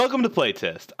Welcome to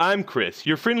Playtest. I'm Chris,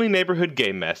 your friendly neighborhood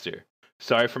game master.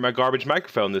 Sorry for my garbage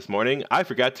microphone this morning. I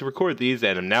forgot to record these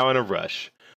and am now in a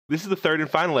rush. This is the third and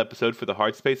final episode for the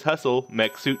Hard Space Hustle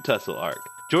Mech Suit Tussle arc.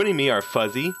 Joining me are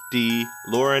Fuzzy, Dee,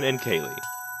 Lauren, and Kaylee.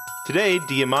 Today,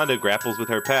 Diamanda grapples with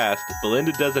her past,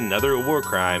 Belinda does another war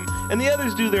crime, and the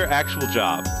others do their actual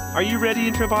job. Are you ready,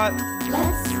 Introbot?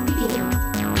 Let's begin.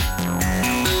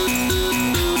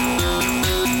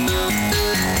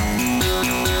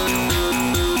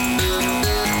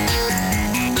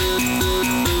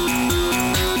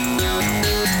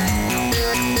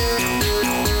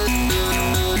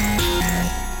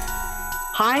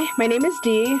 Hi, my name is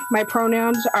Dee. My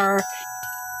pronouns are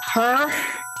her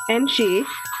and she,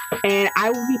 and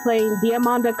I will be playing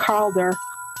Diamanda Calder,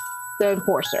 the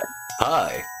Enforcer.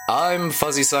 Hi, I'm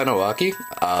Fuzzy Sinowaki.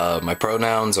 My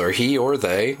pronouns are he or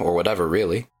they, or whatever,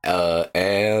 really.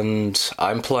 And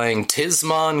I'm playing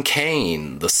Tismon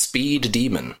Kane, the Speed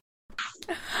Demon.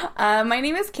 My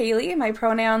name is Kaylee. My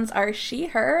pronouns are she,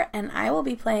 her, and I will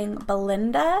be playing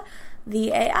Belinda,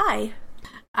 the AI.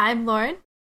 I'm Lauren.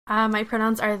 My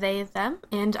pronouns are they, them,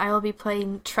 and I will be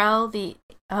playing Trell, the,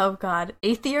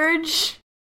 Atheurge.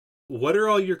 What are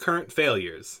all your current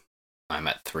failures? I'm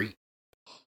at 3.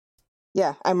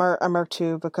 Yeah, I'm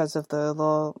R2 because of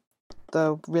the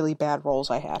really bad rolls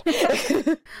I had.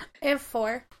 I have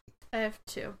 4. I have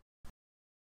 2.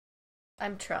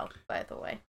 I'm Trell, by the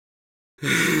way.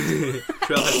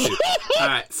 Trell has 2.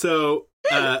 Alright, so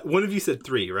one of you said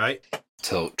 3, right?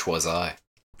 Till 'twas I.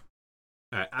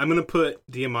 Alright, I'm going to put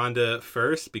Diamanda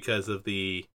first because of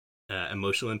the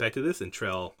emotional impact of this, and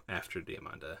Trell after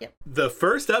Diamanda. Yep. The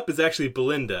first up is actually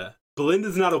Belinda.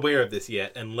 Belinda's not aware of this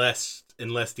yet, unless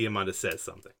Diamanda says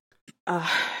something.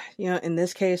 In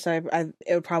this case, it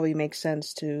would probably make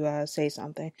sense to say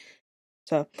something.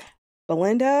 So,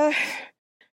 Belinda,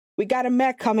 we got a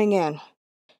mech coming in.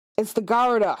 It's the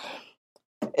Garda.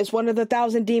 It's one of the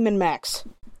 1,000 demon mechs.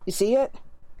 You see it?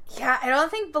 Yeah, I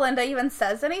don't think Belinda even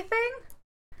says anything.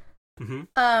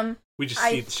 Mm-hmm. We just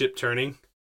see the ship turning.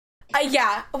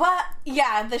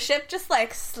 The ship just,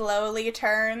 slowly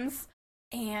turns,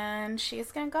 and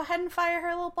she's gonna go ahead and fire her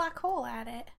little black hole at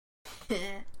it.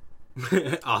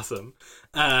 Awesome.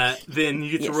 Then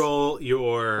you get to roll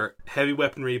your heavy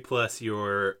weaponry plus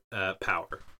your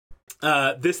power.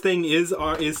 This thing is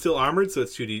still armored, so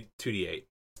it's 2d8.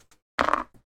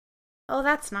 Oh,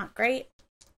 that's not great.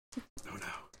 Oh,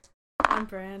 no. On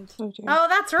brand. Oh,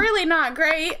 that's really not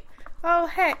great. Oh,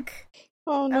 heck.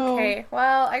 Oh, no. Okay,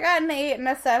 well, I got an 8 and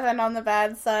a 7 on the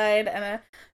bad side, and a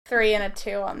 3 and a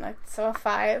 2 so a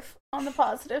 5 on the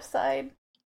positive side.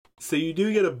 So you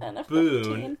do get a And boon.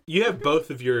 15. You have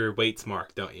both of your weights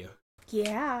marked, don't you?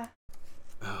 Yeah.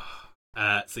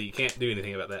 So you can't do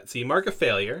anything about that. So you mark a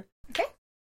failure. Okay.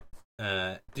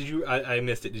 Did you? I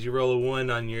missed it. Did you roll a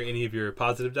 1 on any of your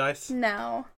positive dice?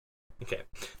 No. Okay.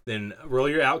 Then roll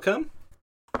your outcome.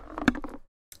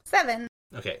 7.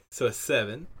 Okay, so a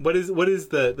 7. What is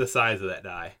the size of that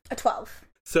die? A 12.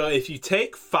 So if you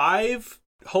take 5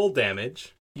 hull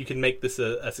damage, you can make this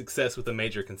a success with a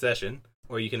major concession,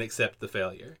 or you can accept the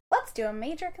failure. Let's do a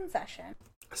major concession.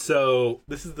 So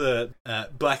this is the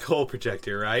black hole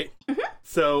projector, right? Mm-hmm.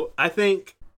 So I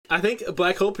think a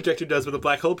black hole projector does what a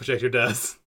black hole projector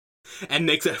does, and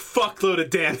makes a fuckload of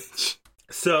damage.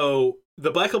 So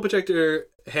the black hole projector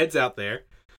heads out there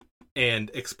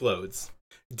and explodes,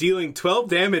 dealing 12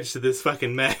 damage to this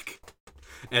fucking mech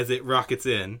as it rockets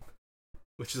in,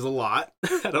 which is a lot.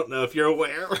 I don't know if you're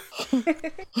aware.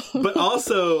 But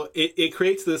also, it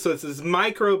creates this, so it's this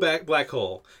micro black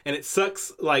hole, and it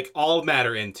sucks, all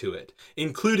matter into it,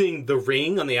 including the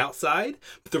ring on the outside.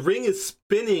 But the ring is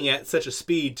spinning at such a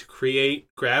speed to create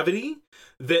gravity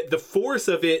that the force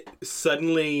of it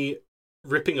suddenly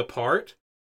ripping apart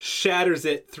shatters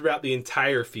it throughout the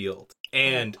entire field.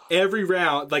 And every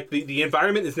round, the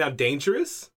environment is now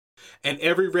dangerous, and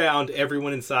every round,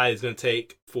 everyone inside is going to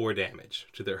take 4 damage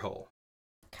to their hull.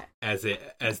 Okay. As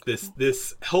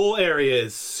this whole area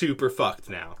is super fucked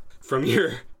now from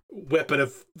your weapon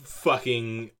of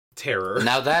fucking terror.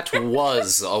 Now that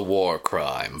was a war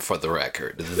crime, for the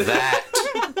record. That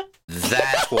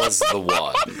was the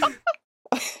one.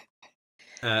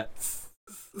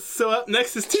 So up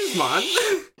next is Tismon.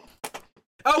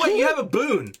 Oh wait, you have a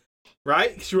boon,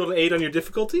 right? Because you rolled an 8 on your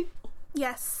difficulty?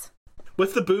 Yes.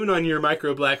 What's the boon on your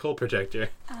micro black hole projector?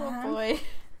 Oh boy.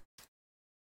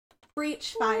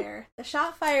 Breach fire. The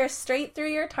shot fires straight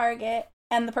through your target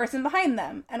and the person behind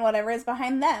them, and whatever is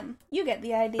behind them. You get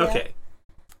the idea. Okay.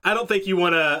 I don't think you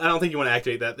want to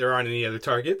activate that. There aren't any other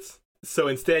targets. So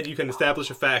instead, you can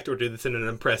establish a fact or do this in an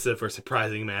impressive or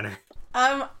surprising manner.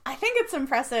 I think it's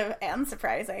impressive and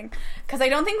surprising because I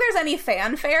don't think there's any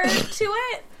fanfare to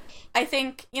it. I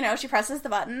think, she presses the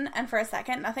button and for a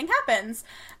second nothing happens.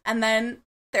 And then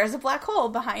there's a black hole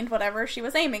behind whatever she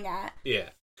was aiming at. Yeah.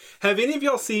 Have any of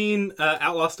y'all seen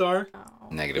Outlaw Star? Oh.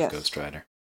 Negative Yes. Ghost Rider.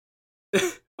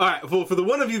 All right. Well, for the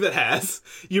one of you that has,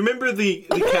 you remember the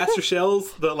caster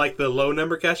shells, the low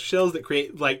number caster shells that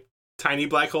create like tiny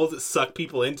black holes that suck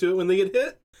people into it when they get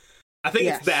hit? I think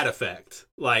Yes. it's that effect.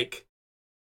 Like,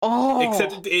 Oh,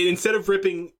 except instead of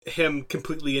ripping him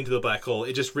completely into the black hole,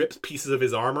 it just rips pieces of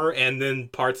his armor and then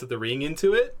parts of the ring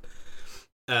into it.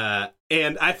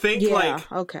 And I think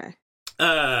okay.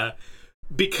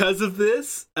 because of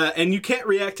this, and you can't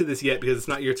react to this yet because it's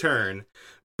not your turn,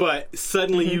 but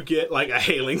suddenly you get like a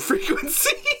hailing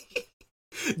frequency.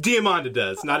 Diamanda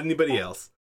does, not anybody else.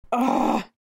 Oh,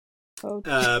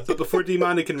 But before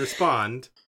Diamanda can respond,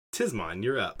 Tismon,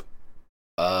 you're up.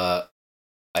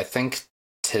 I think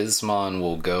Tismon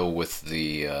will go with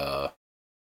the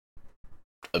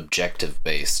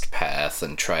objective-based path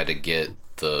and try to get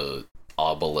the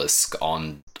obelisk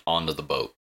onto the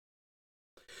boat.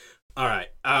 All right.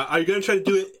 Are you going to try to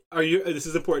do it? This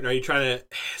is important. Are you trying to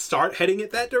start heading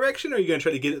it that direction, or are you going to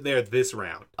try to get it there this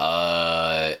round?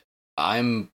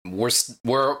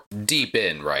 We're deep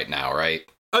in right now, right?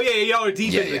 Oh yeah, y'all are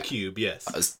deep Yeah, in the yeah. cube.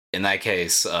 Yes. In that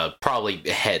case, probably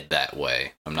head that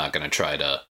way. I'm not gonna try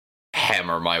to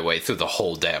hammer my way through the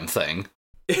whole damn thing.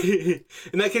 In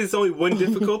that case, it's only one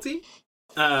difficulty,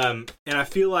 and I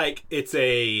feel like it's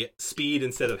a speed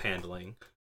instead of handling.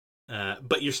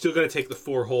 But you're still going to take the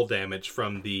 4 hull damage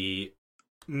from the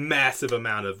massive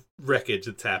amount of wreckage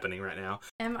that's happening right now.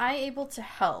 Am I able to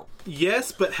help?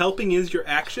 Yes, but helping is your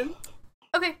action.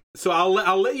 Okay. So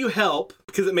I'll let you help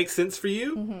because it makes sense for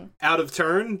you Mm-hmm. out of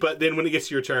turn. But then when it gets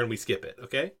to your turn, we skip it.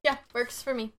 Okay. Yeah, works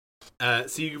for me.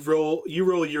 So you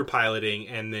roll your piloting,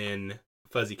 and then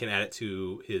Fuzzy can add it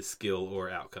to his skill or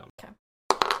outcome. Okay.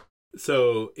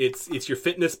 So it's your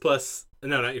fitness plus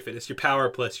not your fitness, your power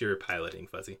plus your piloting,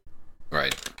 Fuzzy.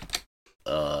 Right.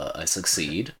 I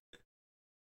succeed.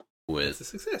 It's a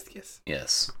success, yes.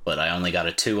 Yes, but I only got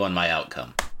a 2 on my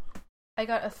outcome. I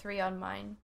got a 3 on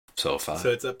mine. So 5. So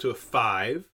it's up to a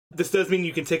 5. This does mean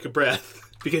you can take a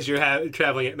breath because you're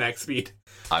traveling at max speed.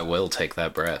 I will take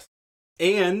that breath.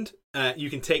 And you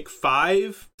can take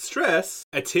 5 stress.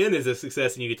 A 10 is a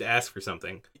success and you get to ask for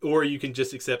something. Or you can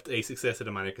just accept a success at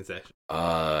a minor concession.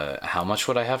 How much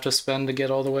would I have to spend to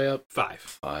get all the way up? 5.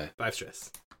 5. 5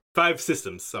 stress. 5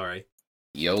 systems, sorry.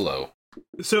 YOLO.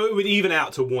 So it would even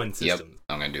out to 1 system. Yep,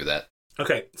 I'm gonna do that.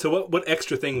 Okay, so what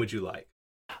extra thing would you like?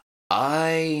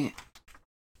 I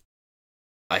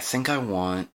think I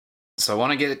want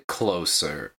to get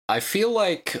closer. I feel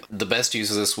like the best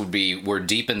use of this would be we're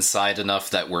deep inside enough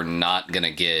that we're not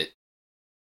gonna get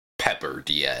peppered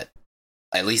yet.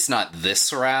 At least not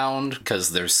this round,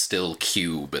 because there's still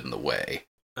cube in the way.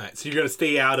 Alright, so you're going to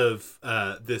stay out of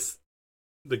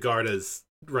the Garda's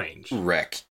range.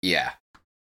 Wreck, yeah.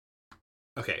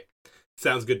 Okay,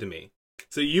 sounds good to me.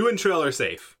 So you and Trell are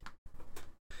safe.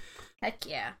 Heck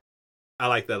yeah. I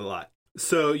like that a lot.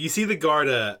 So you see the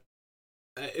Garda,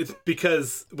 it's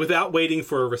because without waiting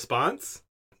for a response,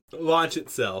 launch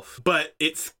itself, but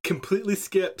it completely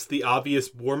skips the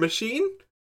obvious war machine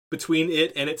between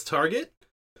it and its target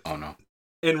Oh no.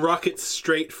 and rockets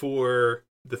straight for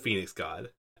the Phoenix God.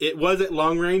 It was at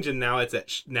long range and now it's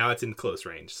in close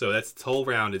range. So that's its whole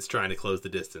round is trying to close the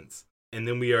distance. And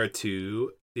then we are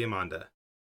to Diamanda.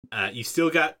 You still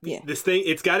got this thing.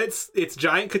 It's got its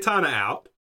giant katana out,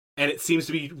 and it seems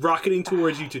to be rocketing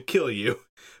towards you to kill you.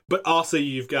 But also,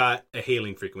 you've got a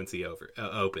hailing frequency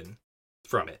open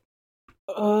from it.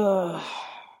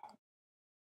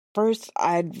 First,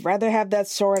 I'd rather have that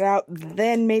sword out,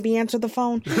 then maybe answer the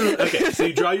phone. Okay, so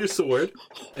you draw your sword,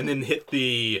 and then hit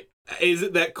the. Is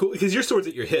it that cool? Because your sword's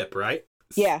at your hip, right?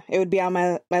 Yeah, it would be on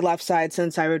my left side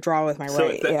since I would draw with my So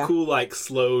right. it's that Yeah. cool, like,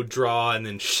 slow draw, and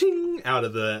then shing out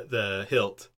of the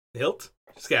hilt. Hilt?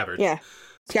 Scabbard. Yeah.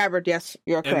 Scabbard, yes,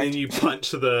 you're And correct. then you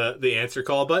punch the answer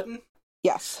call button.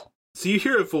 Yes. So you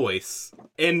hear a voice,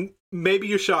 and maybe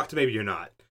you're shocked, maybe you're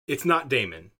not. It's not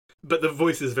Damon, but the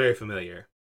voice is very familiar.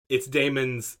 It's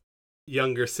Damon's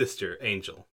younger sister,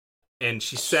 Angel. And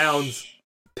she sounds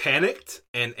panicked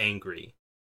and angry.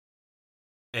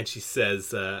 And she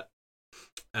says,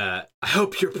 I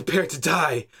hope you're prepared to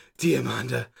die,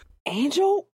 Diamanda.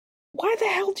 Angel, why the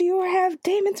hell do you have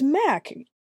Damon's mech?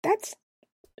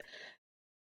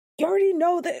 You already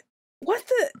know that. Why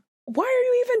are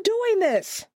you even doing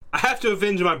this? I have to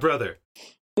avenge my brother.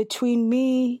 Between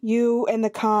me, you, and the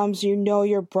comms, you know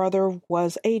your brother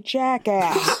was a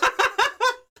jackass.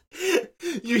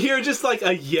 You hear just like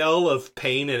a yell of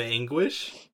pain and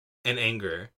anguish and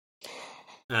anger.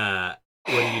 What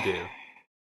do you do?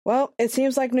 Well, it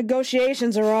seems like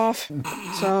negotiations are off.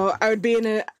 So I would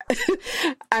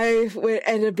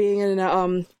end up being in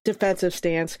a defensive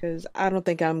stance because I don't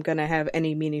think I'm gonna have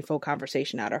any meaningful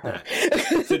conversation out of her.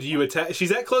 Right. So do you attack?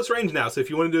 She's at close range now, so if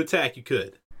you wanted to attack, you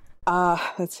could.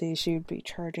 Let's see. She would be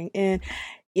charging in.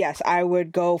 Yes, I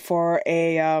would go for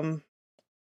a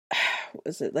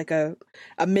was it like a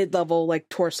mid-level like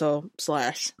torso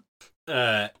slash.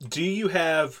 Do you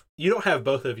have? You don't have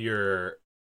both of your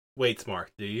weights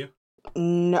marked, do you?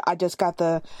 No, I just got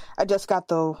the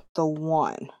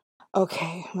one.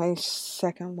 Okay, my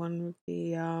second one would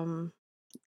be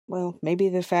well, maybe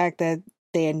the fact that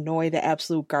they annoy the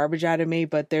absolute garbage out of me,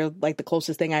 but they're like the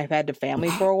closest thing I've had to family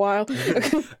for a while.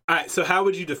 All right, so how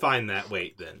would you define that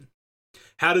weight then?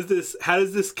 How does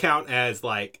this count as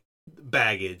like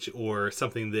baggage or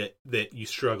something that you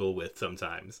struggle with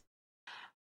sometimes?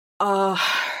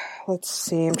 Let's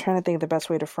see. I'm trying to think of the best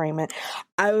way to frame it.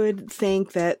 I would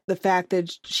think that the fact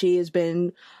that she has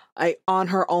been like on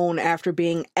her own after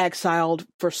being exiled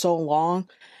for so long,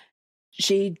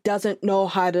 she doesn't know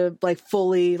how to like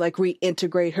fully like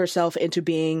reintegrate herself into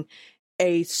being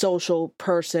a social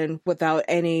person without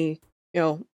any,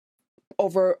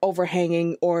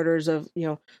 overhanging orders of,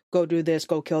 go do this,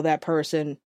 go kill that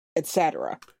person,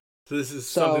 etc. So this is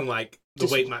something like the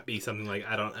weight might be something like,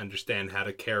 I don't understand how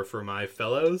to care for my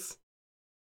fellows.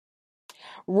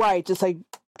 Right, just like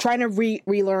trying to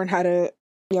relearn how to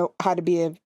be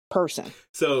a person.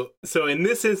 So in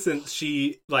this instance,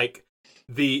 she like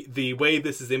the way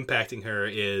this is impacting her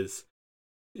is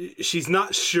she's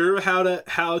not sure how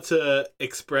to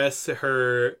express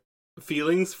her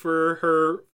feelings for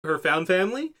her found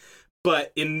family,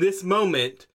 but in this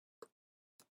moment,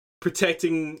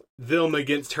 protecting Vilma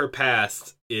against her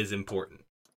past is important.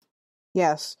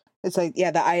 Yes, it's like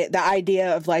the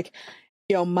idea of like,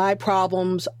 my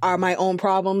problems are my own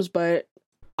problems, but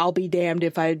I'll be damned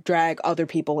if I drag other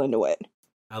people into it.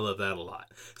 I love that a lot.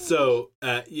 So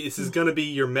this is going to be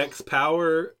your mech's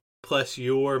power plus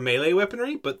your melee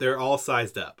weaponry, but they're all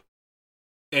sized up.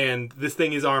 And this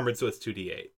thing is armored, so it's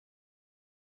 2d8.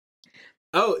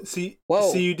 Oh, see,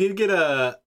 so you did get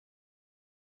a...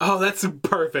 Oh, that's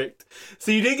perfect.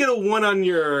 So you did get a 1 on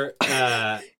your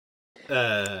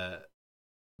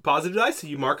positive dice, so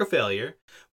you mark a failure.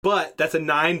 But that's a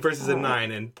 9 versus a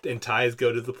 9, and ties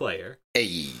go to the player.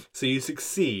 Hey. So you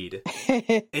succeed.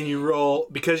 And you roll,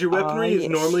 because your weaponry is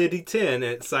normally a d10 and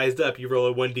it's sized up, you roll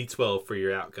a 1d12 for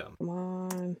your outcome. Come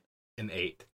on. An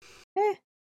 8.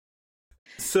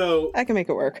 So I can make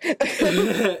it work.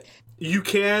 You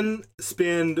can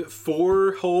spend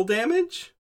 4 hull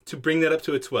damage to bring that up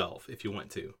to a 12 if you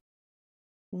want to.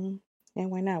 And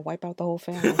why not? Wipe out the whole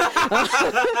family.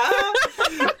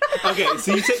 Okay,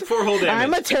 so you take 4 hull damage.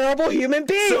 I'm a terrible human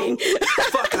being.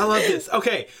 Fuck, I love this.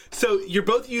 Okay, so you're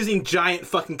both using giant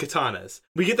fucking katanas.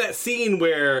 We get that scene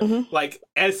where, like,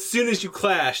 as soon as you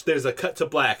clash, there's a cut to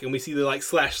black, and we see the, like,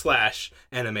 slash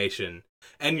animation.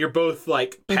 And you're both,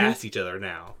 like, past each other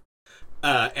now.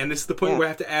 And this is the point where I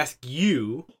have to ask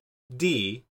you,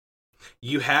 D,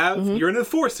 you're an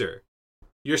enforcer.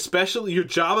 Your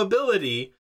job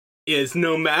ability is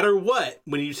no matter what,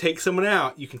 when you take someone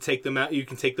out, you can take them out, you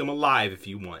can take them alive if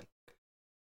you want.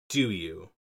 Do you?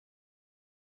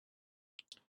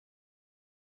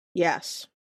 Yes.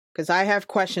 Because I have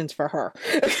questions for her.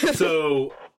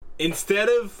 So, instead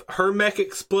of her mech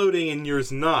exploding and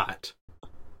yours not,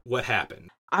 what happened?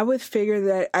 I would figure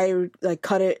that I would like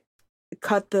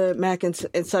cut the mech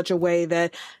in such a way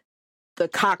that the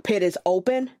cockpit is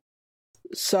open.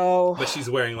 So, but she's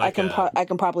wearing like I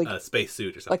can probably a space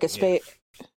suit or something. Like a space.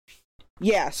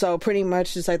 Yeah. So pretty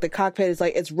much, it's like the cockpit is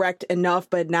like it's wrecked enough,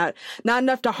 but not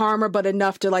enough to harm her, but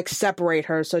enough to like separate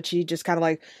her. So she just kind of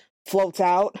like floats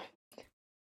out,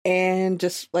 and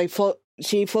just like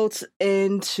she floats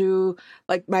into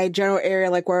like my general area,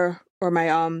 like where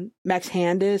my mech's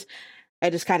hand is. I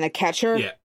just kind of catch her.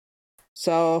 Yeah.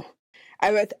 So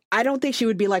I don't think she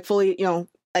would be like fully,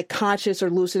 like conscious or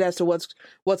lucid as to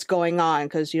what's going on,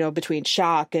 because between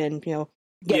shock and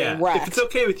getting wrecked. If it's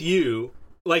okay with you,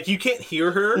 like you can't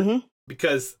hear her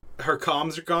because her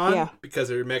comms are gone because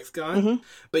her mech's gone,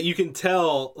 but you can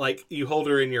tell, like, you hold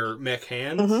her in your mech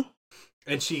hands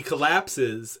and she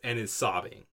collapses and is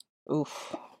sobbing.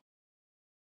 Oof.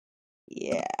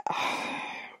 Yeah.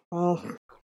 Well,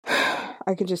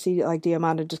 I could just see like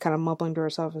Diamanda just kind of mumbling to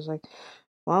herself, is like,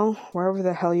 well, wherever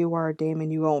the hell you are,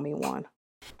 Damon, you owe me one.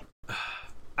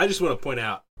 I just want to point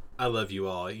out, I love you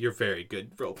all. You're very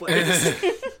good role players.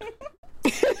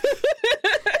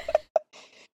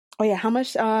 Oh yeah, how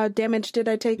much damage did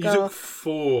I take? You took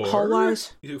 4.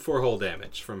 Hull-wise? You took 4 hull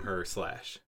damage from her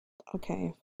slash.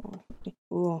 Okay.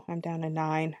 Ooh, I'm down to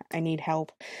 9. I need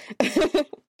help.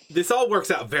 This all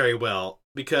works out very well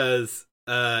because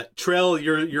Trell,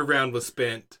 your round was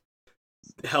spent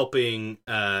helping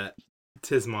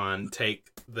Tismon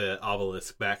take the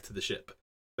obelisk back to the ship,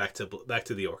 back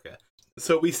to the Orca.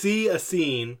 So we see a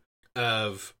scene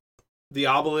of the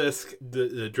obelisk,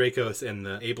 the Dracos, and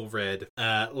the Able Red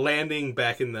landing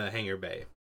back in the hangar bay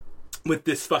with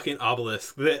this fucking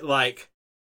obelisk that, like,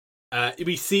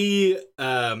 we see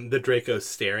the Dracos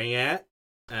staring at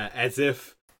as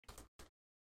if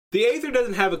the Aether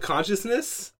doesn't have a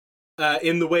consciousness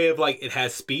in the way of, like, it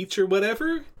has speech or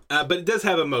whatever, but it does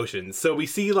have emotions. So we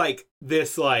see, like,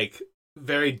 this, like,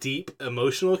 very deep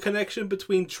emotional connection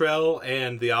between Trell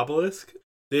and the obelisk.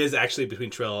 It is actually between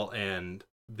Trell and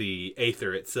the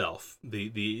Aether itself,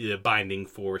 the binding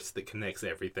force that connects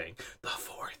everything. The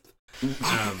fourth.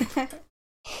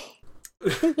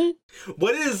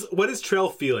 What is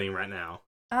Trell feeling right now?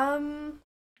 I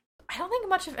don't think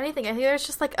much of anything. I think there's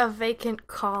just like a vacant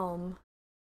calm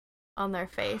on their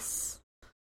face.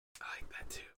 I like that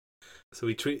too. So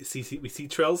we see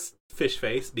Trell's fish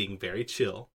face being very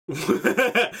chill.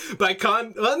 Not by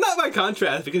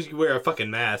contrast, because you wear a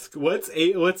fucking mask. What's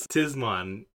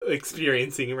Tismon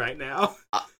experiencing right now?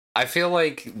 I feel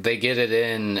like they get it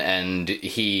in, and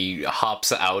he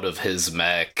hops out of his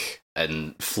mech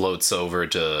and floats over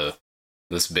to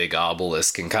this big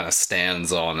obelisk and kind of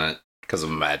stands on it, because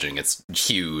I'm imagining it's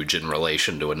huge in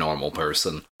relation to a normal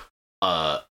person.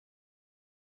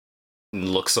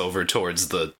 Looks over towards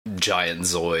the giant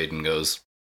Zoid and goes,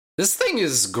 "This thing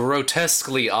is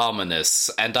grotesquely ominous,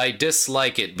 and I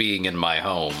dislike it being in my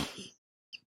home."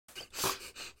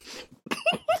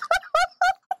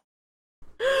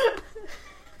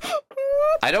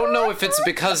 I don't know if it's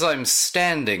because I'm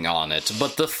standing on it,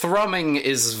 but the thrumming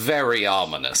is very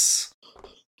ominous.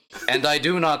 And I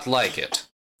do not like it.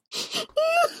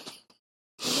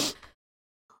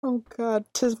 Oh god,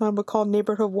 Tismon would call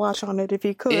Neighborhood Watch on it if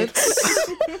he could.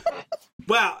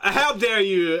 Wow, how dare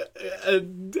you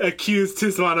accuse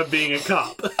Tismon of being a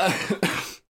cop?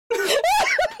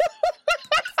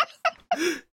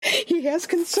 He has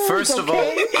concerns. First of all,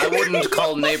 okay? I wouldn't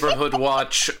call Neighborhood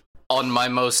Watch on my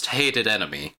most hated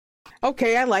enemy.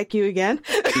 Okay, I like you again.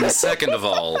 Second of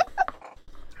all,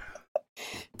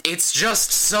 it's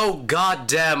just so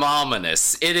goddamn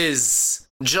ominous. It is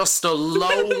just a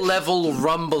low-level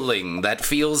rumbling that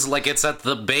feels like it's at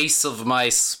the base of my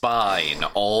spine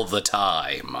all the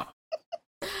time.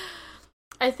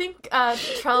 I think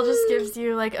Trell just gives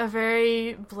you like a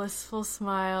very blissful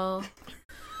smile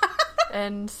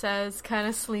and says kind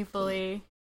of sleepily,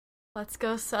 "Let's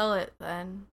go sell it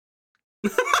then."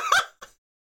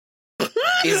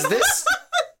 Is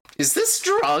this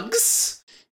drugs?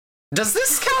 Does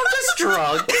this count as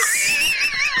drugs?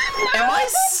 Am I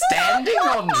standing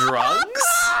on drugs?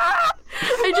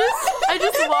 I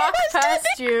just walk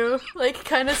past you, like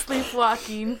kind of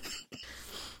sleepwalking,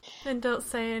 and don't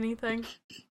say anything.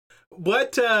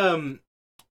 What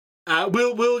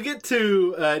we'll get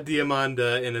to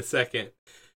Diamanda in a second,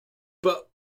 but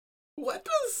what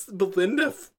does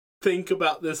Belinda think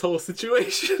about this whole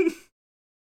situation?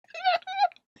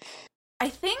 I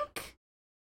think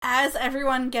as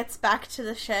everyone gets back to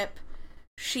the ship,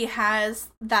 she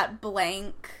has that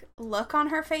blank look on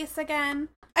her face again.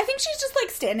 I think she's just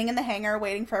like standing in the hangar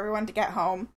waiting for everyone to get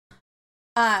home.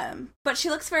 But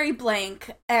she looks very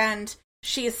blank, and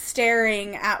she's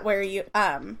staring at where you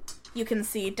can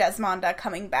see Desmonda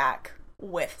coming back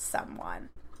with someone.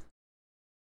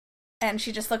 And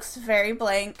she just looks very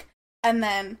blank, and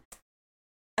then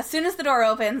as soon as the door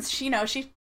opens, she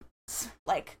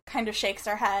like kind of shakes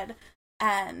her head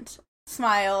and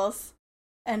smiles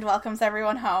and welcomes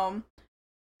everyone home,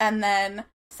 and then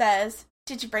says,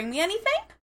 "Did you bring me anything?"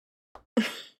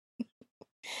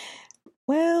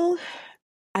 Well,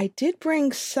 I did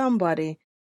bring somebody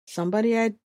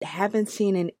I haven't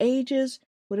seen in ages,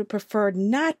 would have preferred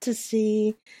not to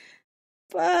see,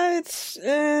 but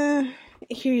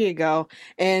here you go.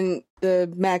 And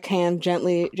the Mac hand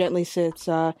gently sits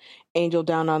Angel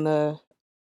down on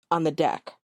the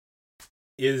deck.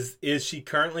 Is she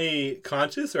currently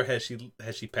conscious, or has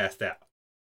she passed out?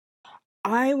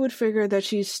 I would figure that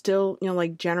she's still,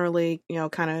 like generally,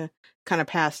 kind of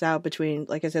passed out between,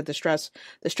 like I said, the stress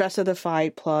of the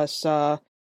fight plus,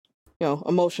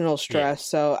 emotional stress. Yeah.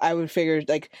 So I would figure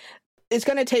like it's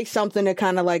going to take something to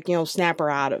kind of like, snap her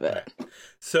out of it. Right.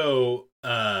 So,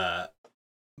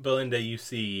 Belinda, you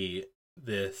see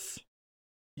this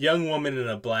young woman in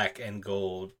a black and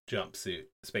gold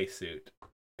spacesuit,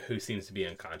 who seems to be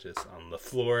unconscious on the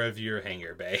floor of your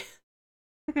hangar bay.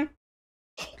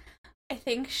 I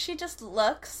think she just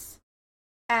looks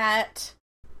at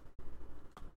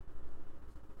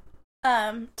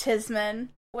Tisman,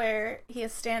 where he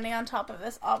is standing on top of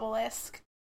this obelisk,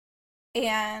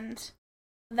 and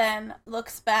then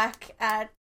looks back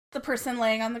at the person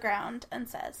laying on the ground and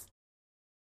says,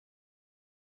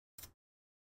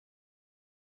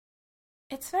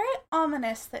 "It's very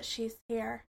ominous that she's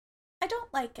here. I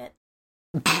don't like it."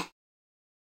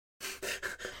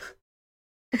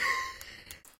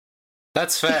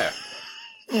 That's fair.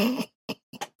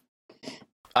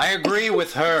 I agree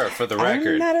with her, for the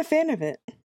record. I'm not a fan of it.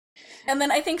 And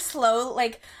then I think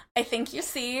I think you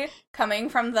see coming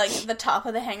from the top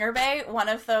of the hangar bay one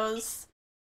of those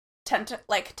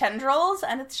tendrils,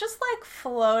 and it's just like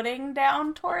floating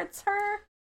down towards her.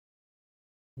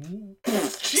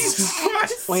 Jesus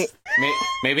Christ! Wait.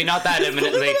 Maybe not that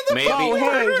imminently. Maybe, Oh,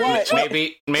 hey, what?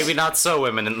 maybe not so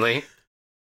imminently.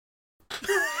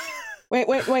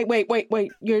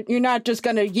 Wait. You're not just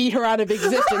gonna yeet her out of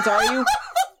existence, are you?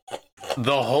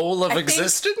 The whole of I think-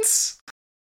 existence?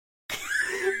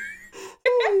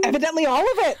 Evidently all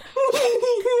of it.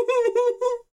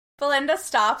 Belinda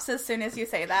stops as soon as you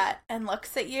say that and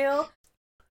looks at you,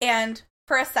 and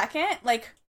for a second,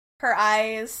 like, her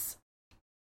eyes,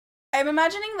 I'm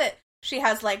imagining that she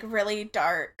has like really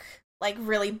dark, like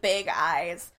really big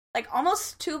eyes, like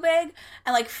almost too big,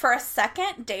 and like for a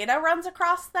second data runs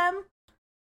across them,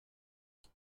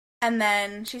 and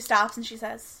then she stops and she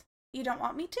says, "You don't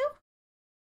want me to?"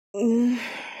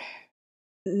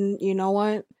 You know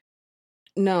what?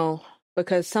 No,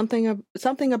 because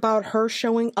something about her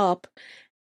showing up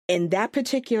in that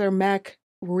particular mech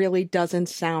really doesn't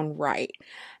sound right.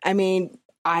 I mean,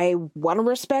 I want to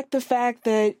respect the fact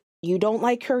that you don't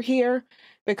like her here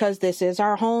because this is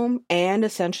our home and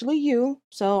essentially you.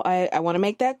 So I want to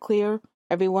make that clear.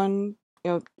 Everyone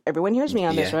hears me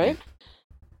on this, Yeah. right?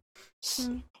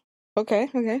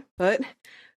 Okay. But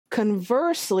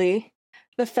conversely,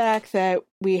 the fact that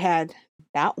we had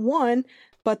not one,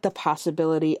 but the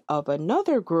possibility of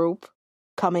another group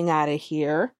coming out of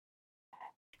here,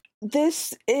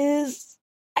 this is,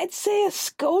 I'd say, a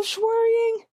skosh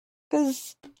worrying,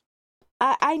 because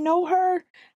I know her,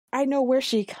 I know where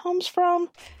she comes from,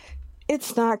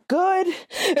 it's not good.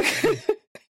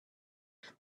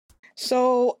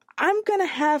 So I'm gonna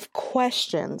have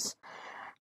questions,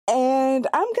 and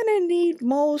I'm gonna need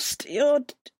most,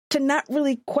 to not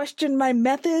really question my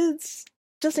methods,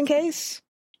 just in case,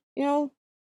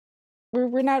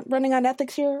 we're not running on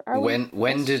ethics here, are we?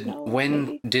 When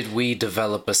Maybe? did we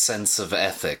develop a sense of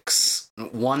ethics?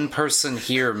 One person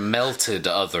here melted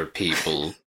other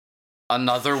people.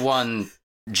 Another one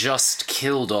just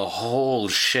killed a whole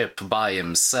ship by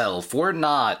himself. We're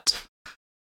not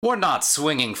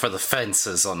swinging for the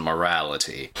fences on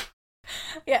morality.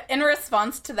 Yeah, in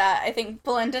response to that, I think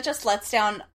Belinda just lets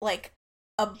down like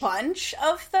a bunch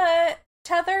of the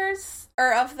tethers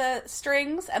or of the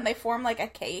strings, and they form like a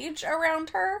cage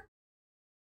around her.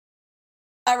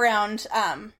 Around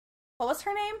what was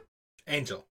her name?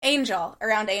 Angel.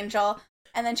 Around Angel.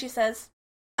 And then she says,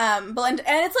 Belinda,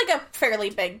 and it's like a fairly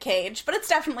big cage, but it's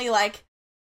definitely like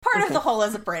part of the whole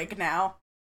is a brig now.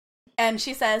 And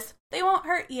she says, "They won't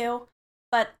hurt you,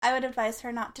 but I would advise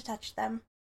her not to touch them.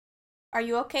 Are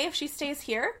you okay if she stays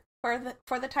here for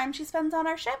the time she spends on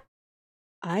our ship?"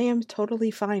 I am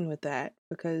totally fine with that,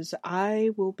 because I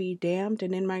will be damned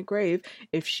and in my grave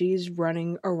if she's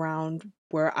running around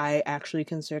where I actually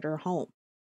consider home.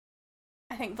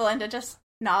 I think Belinda just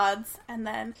nods and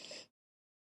then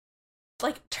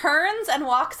like turns and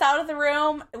walks out of the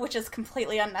room, which is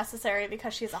completely unnecessary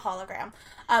because she's a hologram.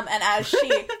 And as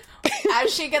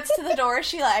she gets to the door,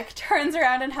 she like turns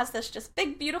around and has this just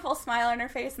big beautiful smile on her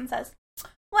face and says,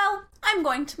 "Well, I'm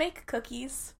going to make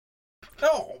cookies."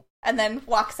 Oh, And then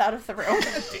walks out of the room.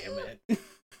 damn it!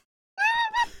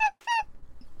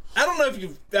 I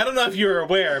don't know if you're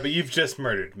aware, but you've just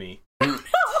murdered me.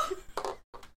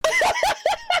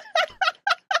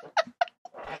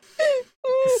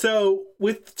 So,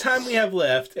 with the time we have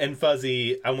left, and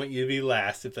Fuzzy, I want you to be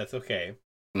last, if that's okay.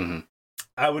 Mm-hmm.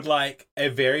 I would like a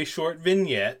very short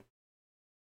vignette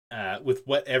with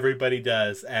what everybody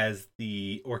does as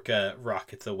the Orca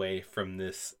rockets away from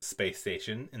this space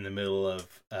station in the middle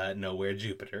of nowhere,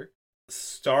 Jupiter.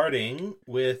 Starting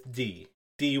with D.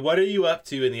 D, what are you up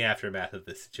to in the aftermath of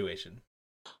this situation?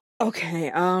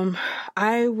 Okay,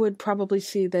 I would probably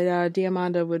see that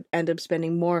Diamanda would end up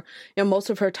spending more, most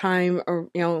of her time,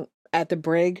 at the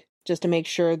brig, just to make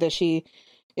sure that she,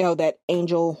 that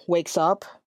Angel wakes up,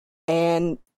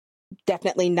 and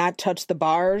definitely not touch the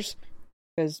bars,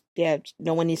 because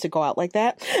no one needs to go out like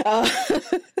that.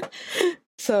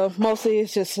 So mostly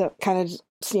it's just kind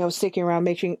of sticking around,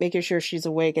 making sure she's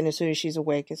awake, and as soon as she's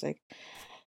awake, it's like,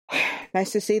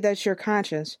 nice to see that you're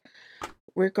conscious.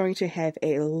 We're going to have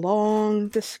a long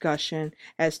discussion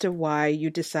as to why you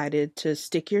decided to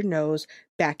stick your nose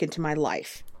back into my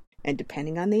life, and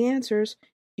depending on the answers,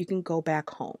 you can go back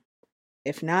home.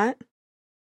 If not,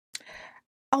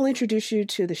 I'll introduce you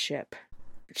to the ship.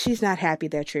 She's not happy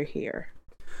that you're here.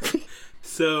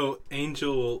 So,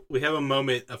 Angel, we have a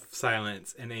moment of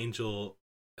silence, and Angel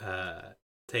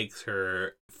takes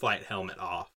her flight helmet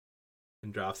off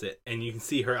and drops it, and you can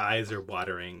see her eyes are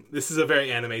watering. This is a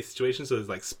very anime situation, so there's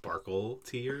like sparkle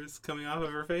tears coming off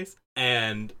of her face.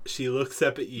 And she looks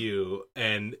up at you,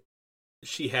 and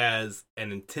she has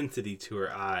an intensity to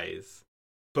her eyes,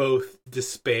 both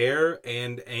despair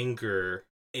and anger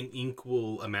in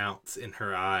equal amounts in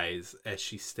her eyes, as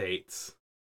she states,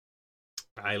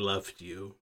 I loved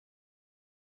you.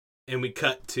 And we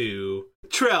cut to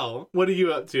Trell. What are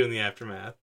you up to in the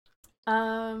aftermath?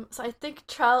 So I think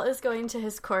Trell is going to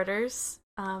his quarters,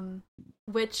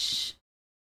 which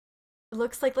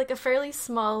looks like a fairly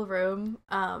small room,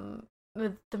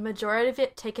 with the majority of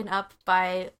it taken up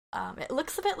by, it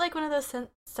looks a bit like one of those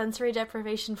sensory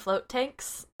deprivation float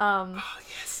tanks. Oh,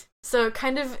 yes. So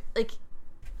kind of like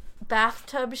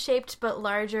bathtub shaped but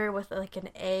larger with like an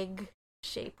egg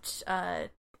shaped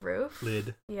roof.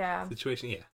 Lid. Yeah. Situation,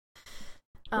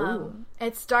 yeah.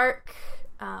 It's dark.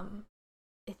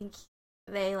 I think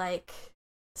they like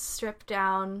strip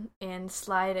down and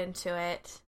slide into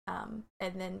it, and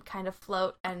then kind of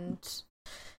float, and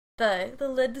the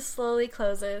lid slowly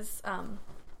closes.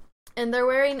 And they're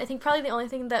wearing, I think probably the only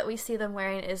thing that we see them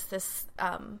wearing is this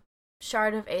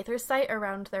shard of aetherite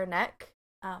around their neck.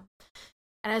 And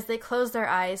as they close their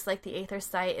eyes, like the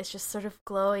aetherite is just sort of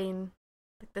glowing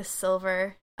like this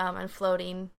silver, and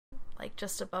floating like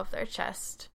just above their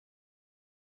chest.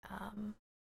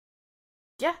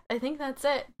 Yeah, I think that's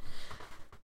it.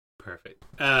 Perfect.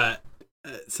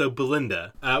 So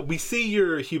Belinda, we see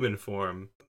your human form,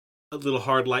 a little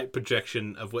hard light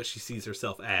projection of what she sees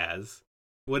herself as.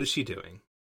 What is she doing?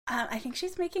 I think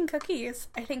she's making cookies.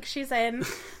 I think she's in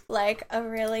like a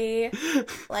really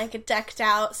like decked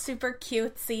out, super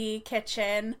cutesy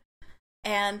kitchen,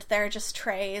 and there are just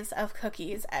trays of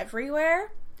cookies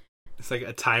everywhere. It's like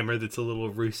a timer that's a little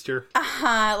rooster.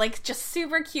 Like just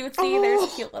super cutesy. Oh.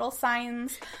 There's cute little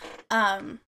signs.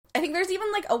 I think there's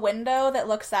even like a window that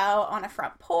looks out on a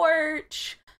front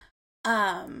porch.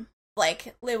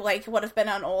 Like would have been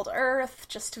on old Earth,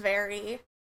 just very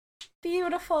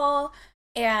beautiful.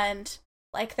 And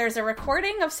like there's a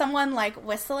recording of someone like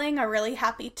whistling a really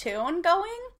happy tune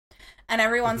going, and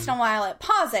every once in a while it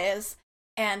pauses,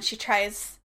 and she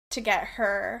tries to get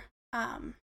her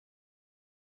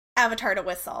avatar to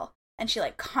whistle, and she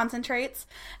like concentrates,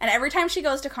 and every time she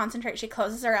goes to concentrate she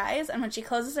closes her eyes, and when she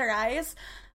closes her eyes,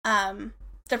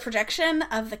 the projection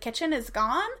of the kitchen is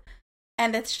gone,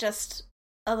 and it's just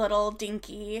a little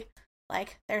dinky,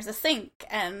 like there's a sink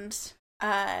and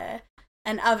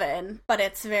an oven, but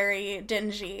it's very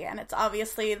dingy, and it's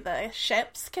obviously the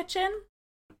ship's kitchen.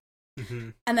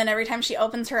 And then every time she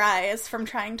opens her eyes from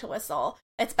trying to whistle,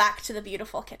 it's back to the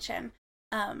beautiful kitchen.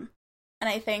 And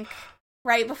I think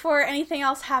right before anything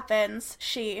else happens,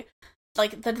 she,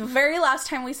 like, the very last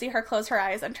time we see her close her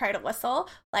eyes and try to whistle,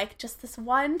 like, just this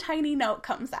one tiny note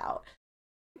comes out.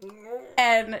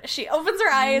 And she opens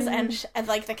her eyes, and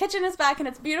like, the kitchen is back, and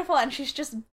it's beautiful, and she's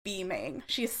just beaming.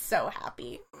 She's so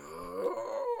happy.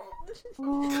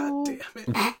 God damn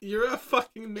it. You're a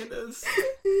fucking menace.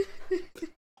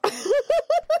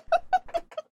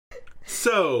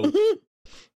 So,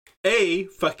 A,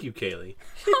 fuck you, Kaylee.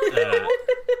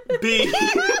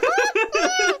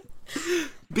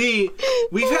 B,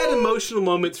 we've had emotional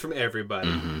moments from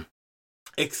everybody,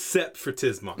 except for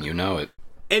Tismon. You know it.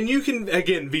 And you can,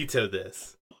 again, veto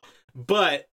this.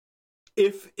 But,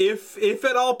 if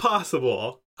at all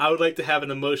possible, I would like to have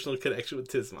an emotional connection with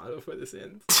Tismon before this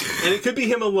ends. And it could be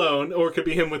him alone, or it could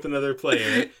be him with another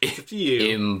player. It's up to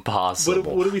you.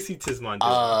 Impossible. What do we see Tismon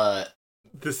doing?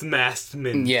 This masked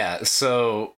minion. Yeah,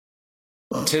 so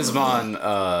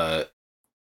Tismon,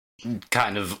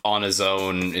 kind of on his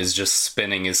own, is just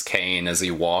spinning his cane as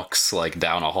he walks, like,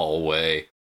 down a hallway,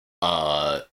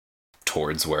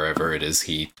 towards wherever it is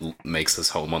he makes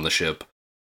his home on the ship.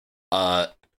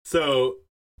 So,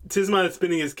 Tismon is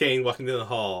spinning his cane, walking down the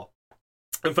hall,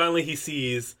 and finally he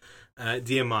sees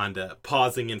Diamanda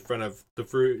pausing in front of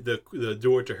the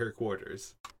door to her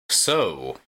quarters.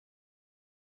 So,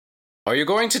 Are you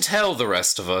going to tell the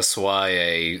rest of us why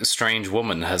a strange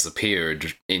woman has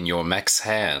appeared in your mech's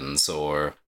hands,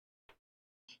 or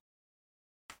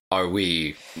are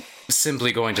we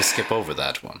simply going to skip over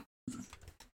that one?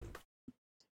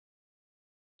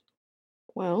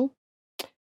 Well,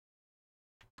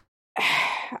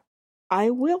 I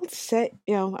will say,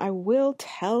 I will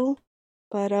tell,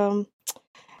 but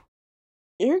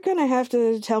you're gonna have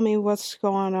to tell me what's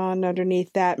going on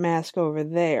underneath that mask over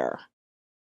there.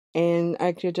 And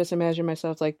I could just imagine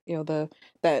myself like,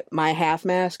 that my half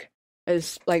mask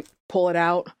is like pull it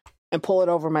out and pull it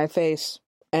over my face,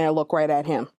 and I look right at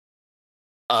him.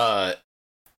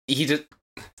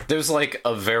 There's like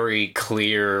a very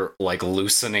clear like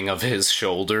loosening of his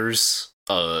shoulders,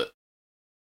 of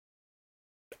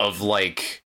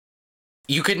like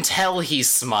you can tell he's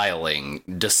smiling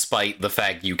despite the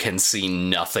fact you can see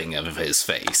nothing of his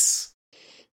face.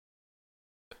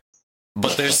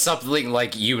 But there's something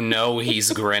like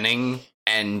he's grinning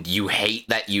and you hate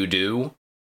that you do.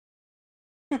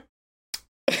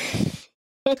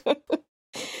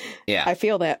 Yeah. I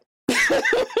feel that.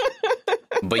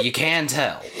 But you can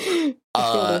tell. I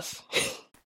feel this.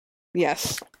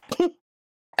 Yes.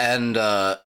 And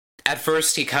at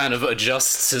first he kind of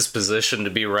adjusts his position to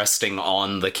be resting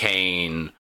on the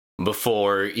cane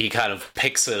before he kind of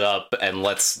picks it up and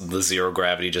lets the zero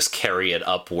gravity just carry it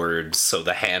upwards so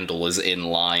the handle is in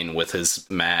line with his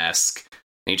mask.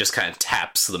 And he just kind of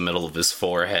taps the middle of his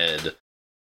forehead.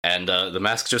 And the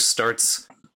mask just starts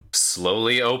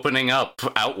slowly opening up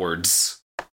outwards.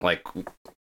 Like,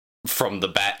 from the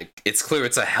back. It's clear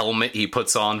it's a helmet he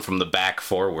puts on from the back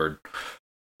forward.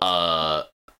 And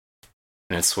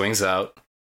it swings out.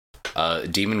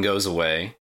 Demon goes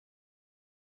away.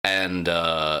 And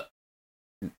the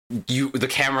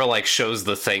camera like shows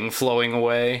the thing flowing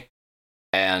away,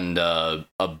 and a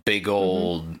big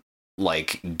old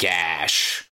like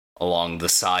gash along the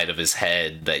side of his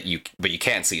head but you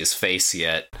can't see his face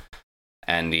yet.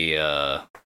 And the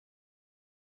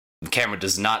camera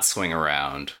does not swing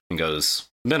around and goes,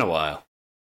 "Been a while."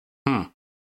 And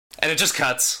it just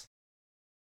cuts.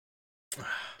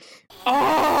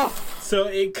 Oh! So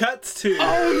it cuts to...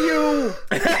 Oh, you!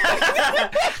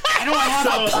 I don't have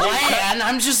a plan.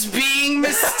 I'm just being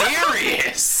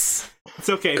mysterious. It's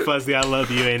okay, Fuzzy. I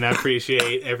love you and I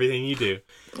appreciate everything you do.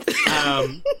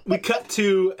 We cut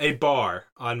to a bar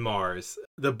on Mars.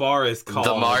 The bar is called...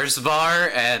 The Mars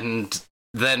Bar, and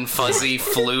then Fuzzy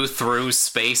flew through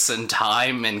space and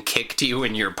time and kicked you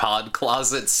in your pod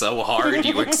closet so hard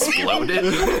you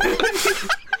exploded.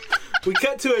 We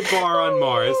cut to a bar on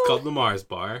Mars called the Mars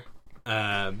Bar.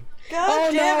 God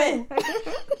damn it!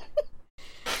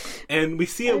 And we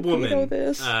see a woman,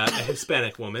 a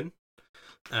Hispanic woman,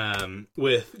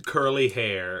 with curly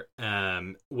hair,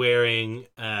 wearing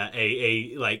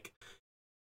a like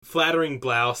flattering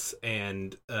blouse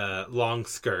and long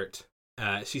skirt.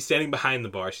 She's standing behind the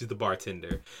bar. She's the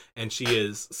bartender, and she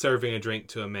is serving a drink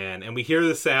to a man. And we hear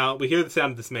the sound. We hear the sound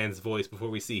of this man's voice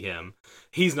before we see him.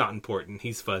 He's not important.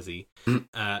 He's Fuzzy.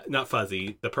 Not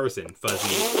Fuzzy, the person.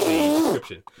 Fuzzy, the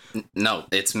description. No,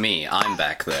 it's me. I'm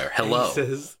back there. Hello.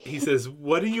 He says,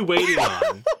 "What are you waiting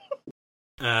on?"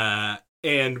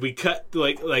 And we cut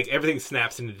like everything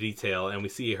snaps into detail, and we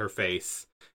see her face.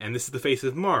 And this is the face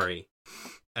of Mari.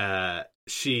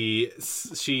 She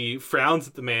frowns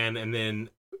at the man and then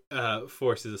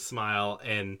forces a smile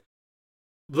and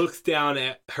looks down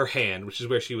at her hand, which is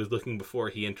where she was looking before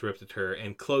he interrupted her,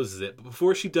 and closes it. But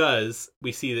before she does,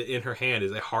 we see that in her hand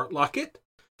is a heart locket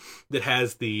that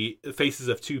has the faces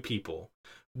of two people.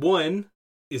 One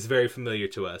is very familiar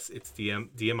to us. It's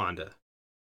Diamanda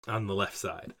on the left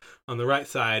side. On the right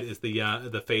side is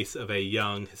the face of a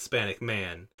young Hispanic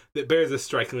man that bears a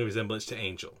striking resemblance to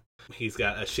Angel. He's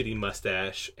got a shitty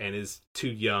mustache and is too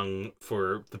young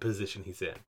for the position he's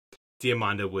in.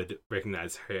 Diamanda would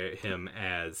recognize him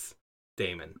as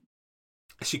Damon.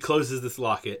 She closes this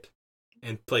locket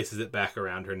and places it back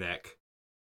around her neck.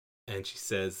 And she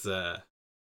says,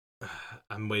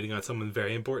 "I'm waiting on someone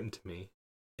very important to me."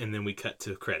 And then we cut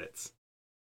to credits.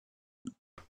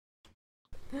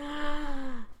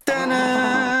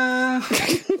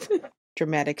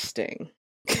 Dramatic sting.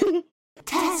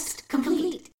 Test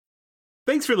complete.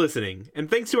 Thanks for listening,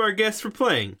 and thanks to our guests for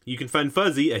playing. You can find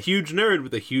Fuzzy, a huge nerd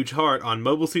with a huge heart, on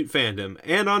Mobile Suit Fandom,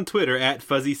 and on Twitter at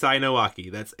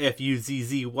FuzzyCynoaki. That's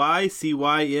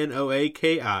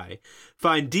FuzzyCynoaki.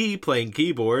 Find D playing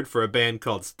keyboard for a band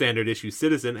called Standard Issue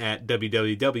Citizen at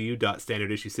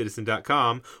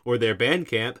www.standardissuecitizen.com, or their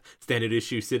Bandcamp,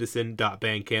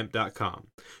 standardissuecitizen.bandcamp.com.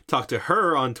 Talk to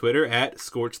her on Twitter at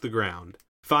ScorchTheGround.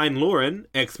 Find Lauren,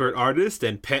 expert artist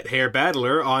and pet hair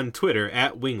battler, on Twitter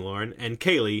at WingLauren, and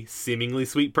Kaylee, seemingly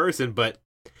sweet person, but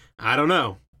I don't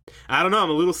know. I'm a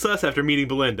little sus after meeting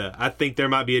Belinda. I think there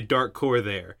might be a dark core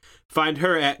there. Find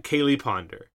her at Kaylee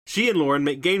Ponder. She and Lauren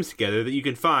make games together that you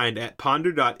can find at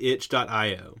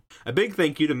ponder.itch.io. A big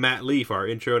thank you to Matt Lee for our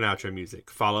intro and outro music.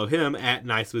 Follow him at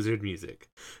Nice Wizard Music.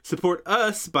 Support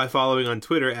us by following on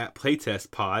Twitter at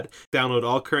PlayTestPod. Download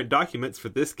all current documents for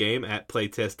this game at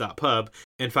playtest.pub.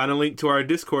 And find a link to our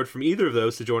Discord from either of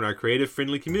those to join our creative,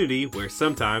 friendly community where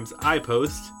sometimes I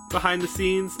post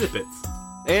behind-the-scenes snippets.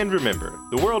 And remember,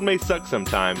 the world may suck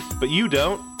sometimes, but you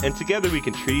don't, and together we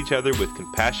can treat each other with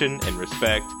compassion and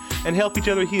respect, and help each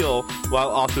other heal while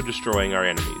also destroying our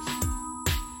enemies.